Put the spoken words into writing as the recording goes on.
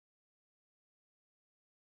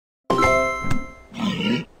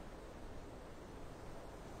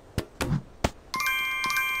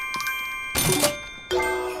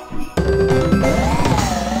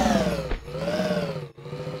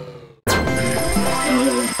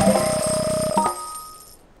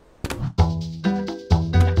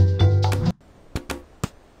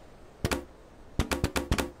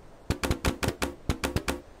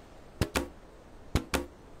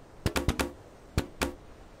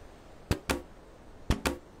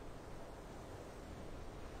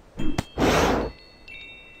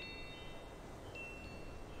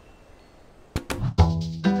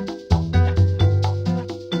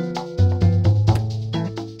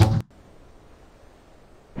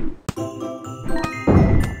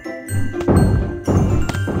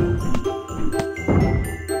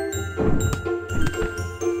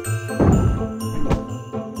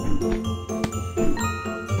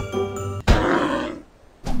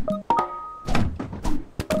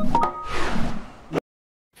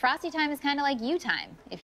Frosty time is kind of like you time.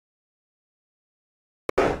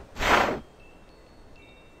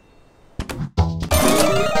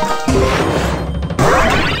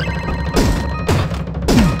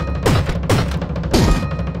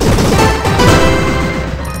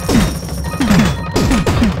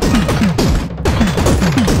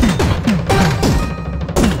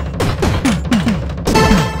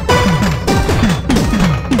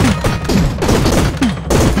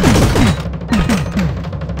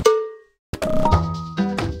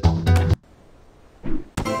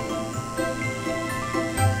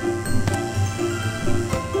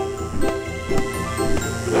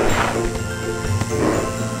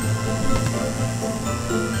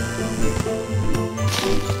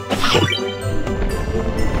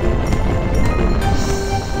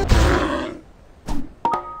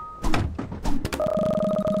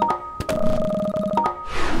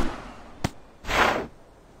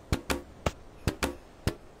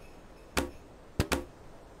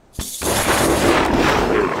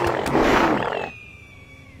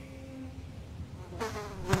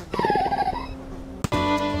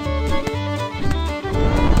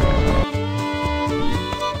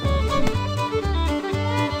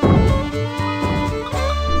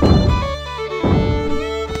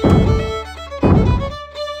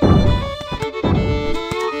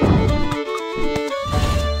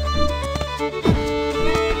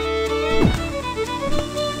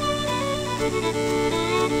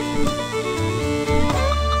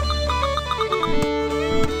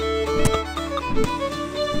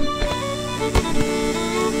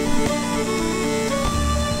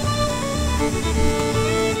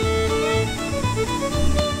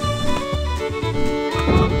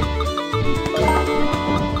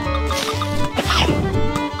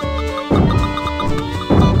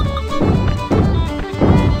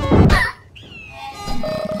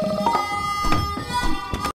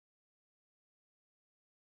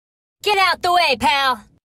 Get out the way, pal!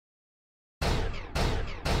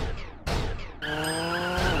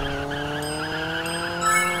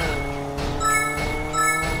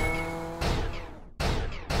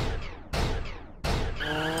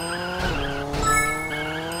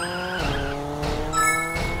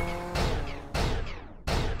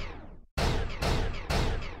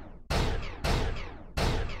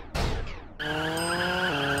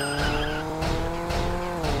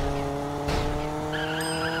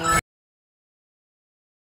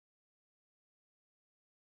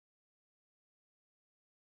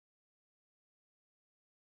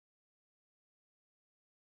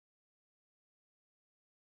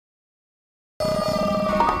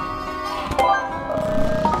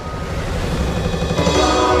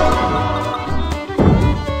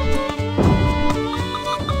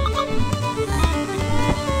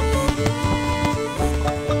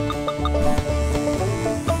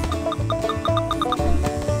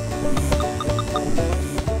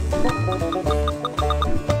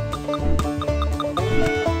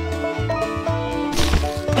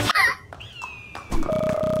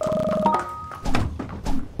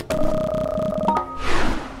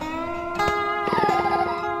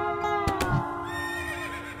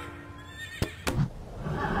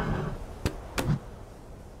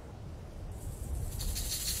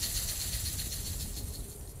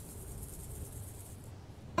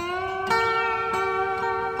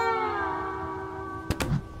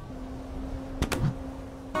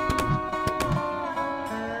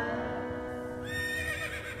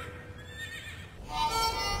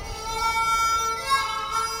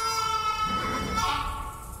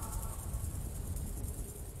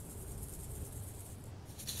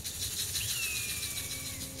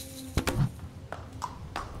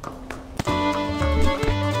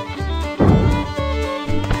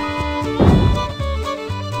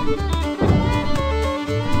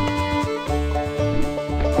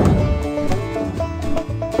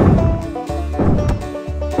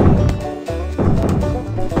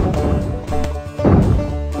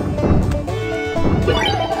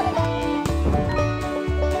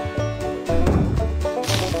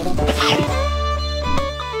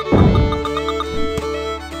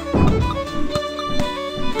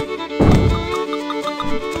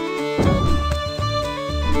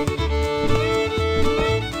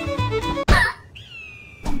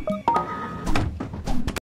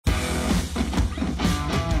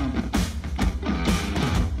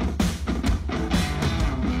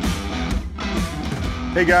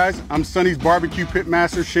 Hey guys, I'm Sonny's Barbecue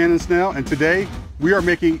Pitmaster Shannon Snell, and today we are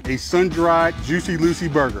making a sun-dried Juicy Lucy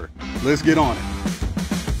burger. Let's get on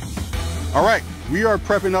it. All right, we are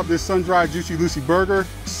prepping up this sun-dried Juicy Lucy burger.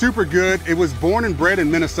 Super good. It was born and bred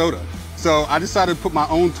in Minnesota. So I decided to put my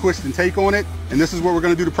own twist and take on it, and this is what we're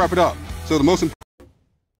gonna do to prep it up. So the most important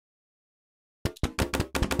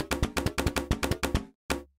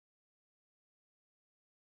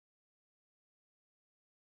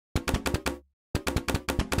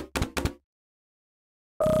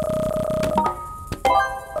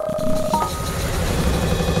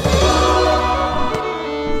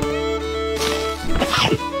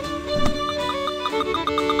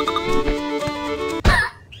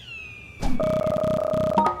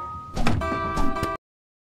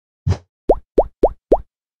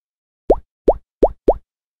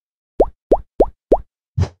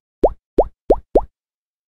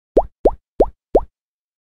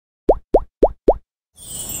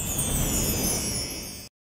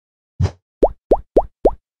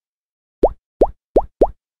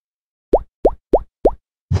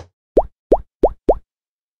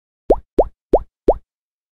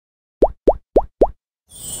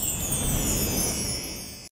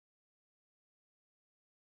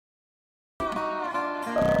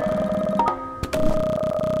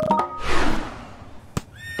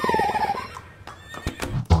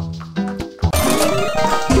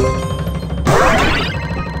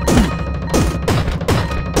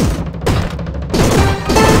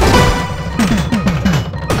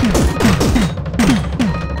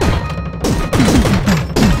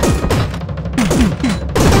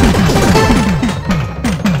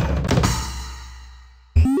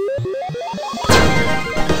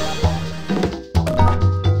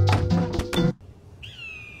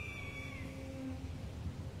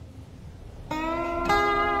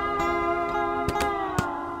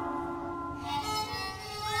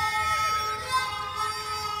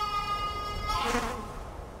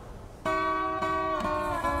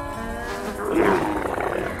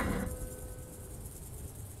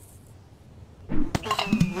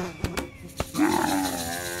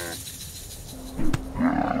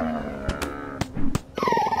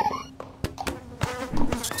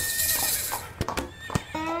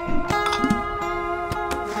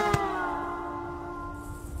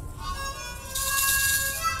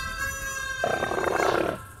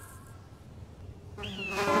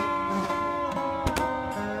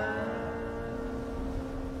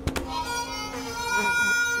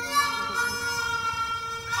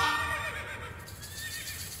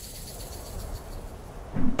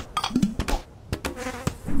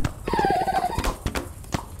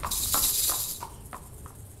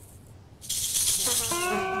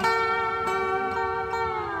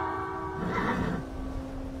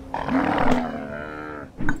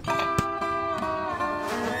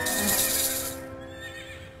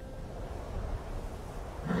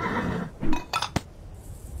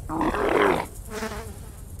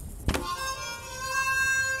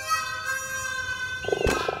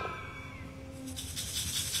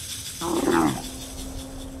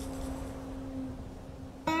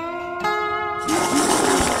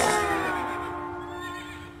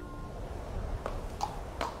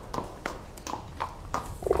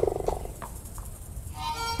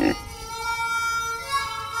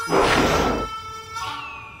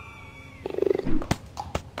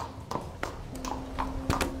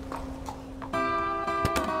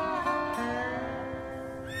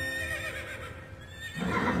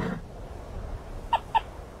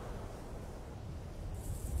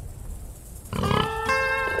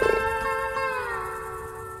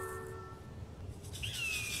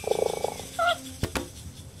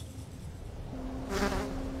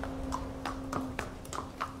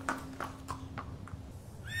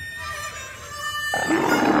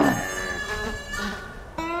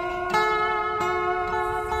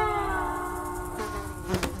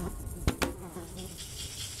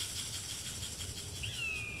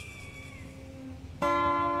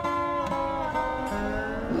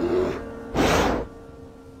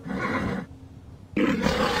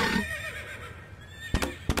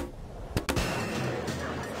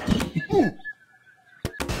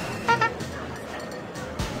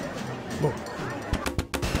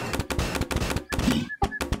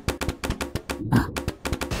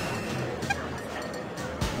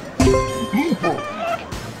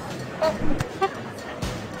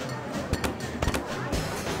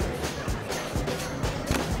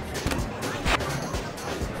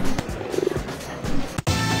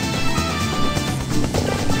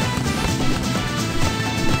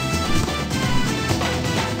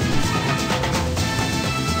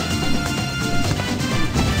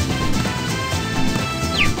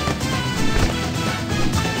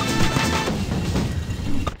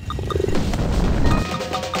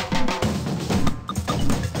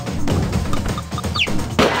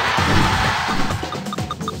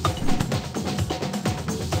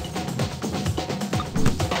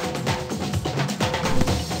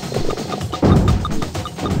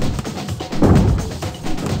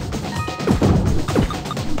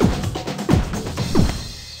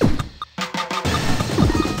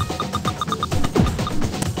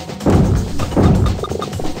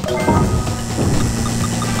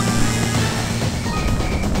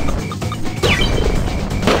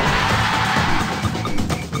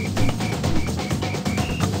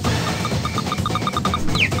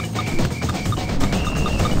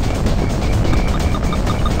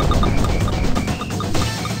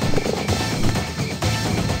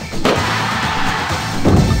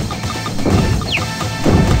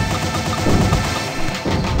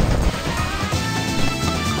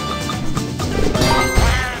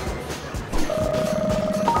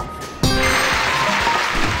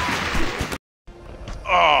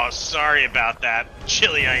Sorry about that.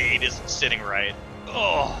 Chili I ate isn't sitting right.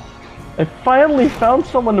 Oh. I finally found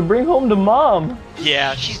someone to bring home to Mom.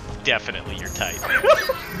 Yeah, she's definitely your type.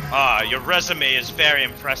 Your resume is very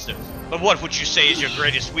impressive. But what would you say is your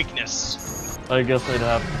greatest weakness? I guess I'd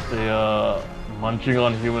have to say, munching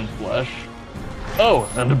on human flesh. Oh,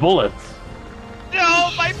 and bullets.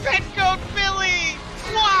 No, my pet goat Billy!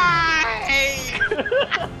 Why?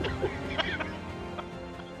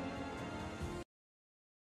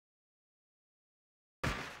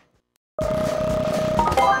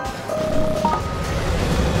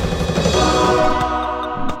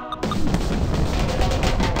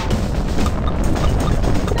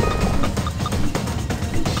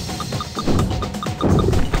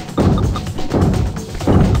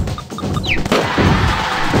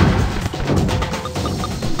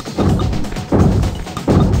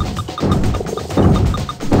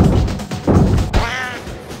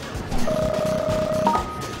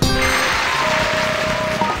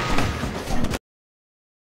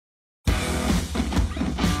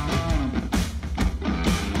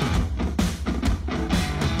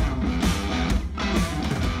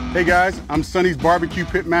 Hey guys, I'm Sonny's Barbecue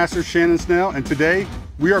Pit Master Shannon Snell, and today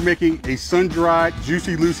we are making a sun-dried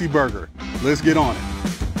Juicy Lucy burger. Let's get on it.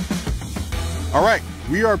 All right,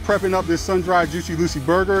 we are prepping up this sun-dried Juicy Lucy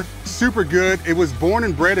burger. Super good. It was born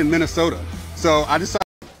and bred in Minnesota. So I decided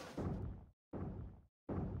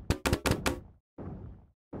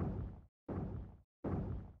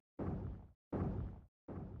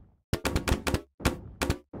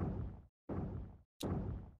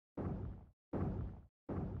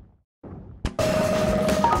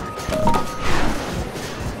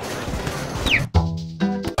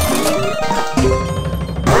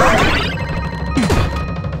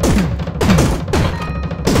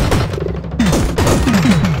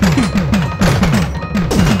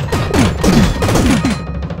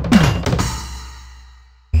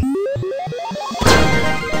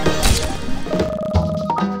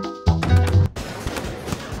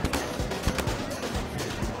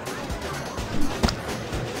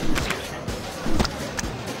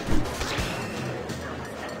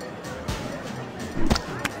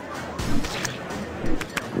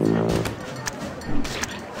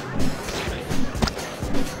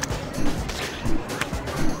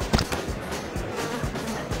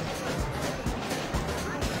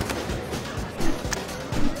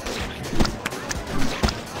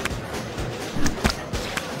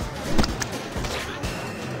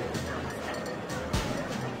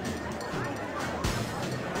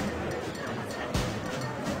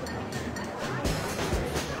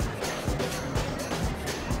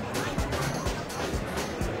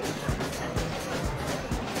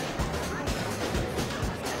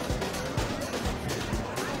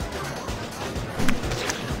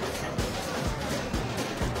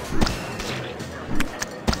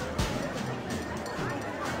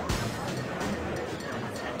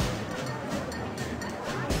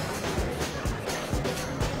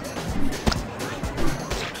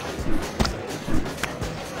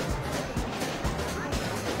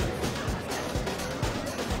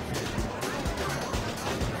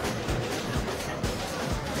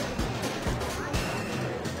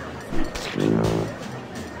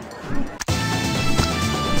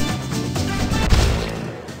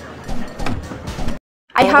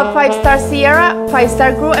I have 5-star Sierra,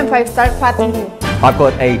 5-star Gru, and 5-star Fatima. I've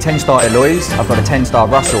got a 10-star Eloise, I've got a 10-star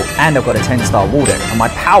Russell, and I've got a 10-star Waldeck, and my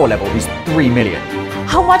power level is 3 million.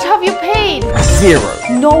 How much have you paid? 0.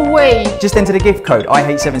 No way. Just enter the gift code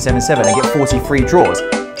IHATE777 and get 40 free draws.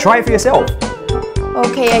 Try it for yourself.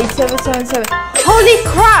 Okay, 8777. Holy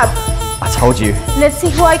crap! I told you. Let's see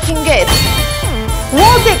who I can get.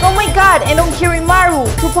 Waldeck, oh my god, and on Kirimaru.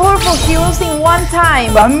 2 powerful heroes in one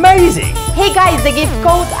time. Amazing! Hey guys, the gift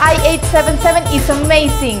code I877 is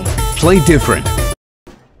amazing. Play different.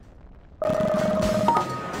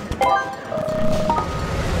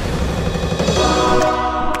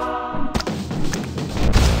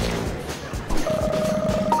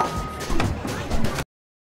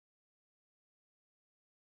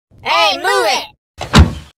 Hey, move it!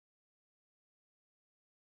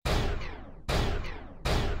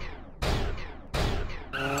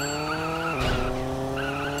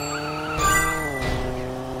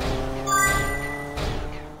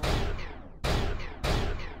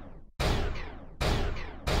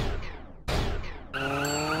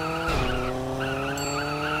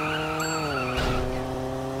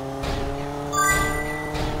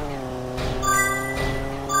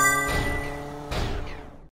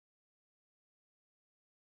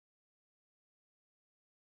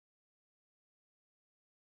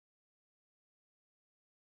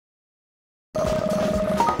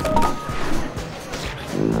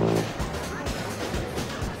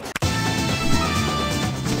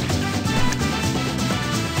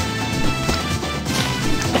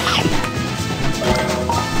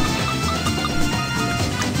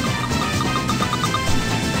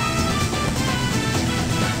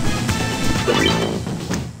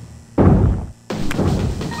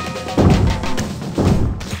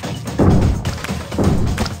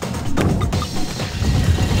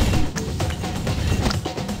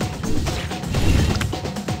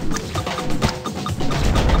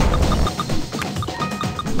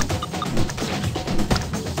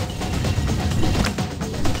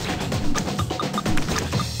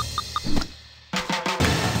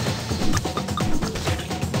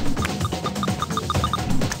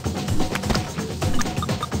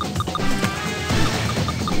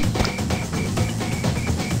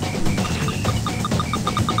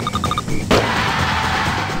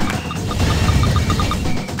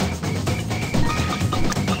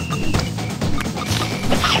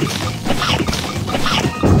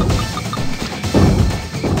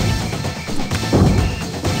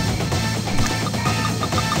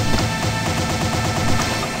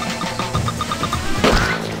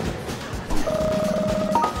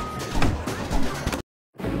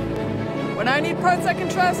 When I need parts I can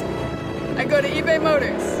trust, I go to eBay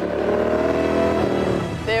Motors.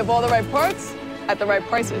 They have all the right parts at the right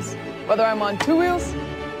prices. Whether I'm on 2 wheels,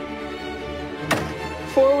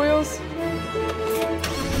 4 wheels,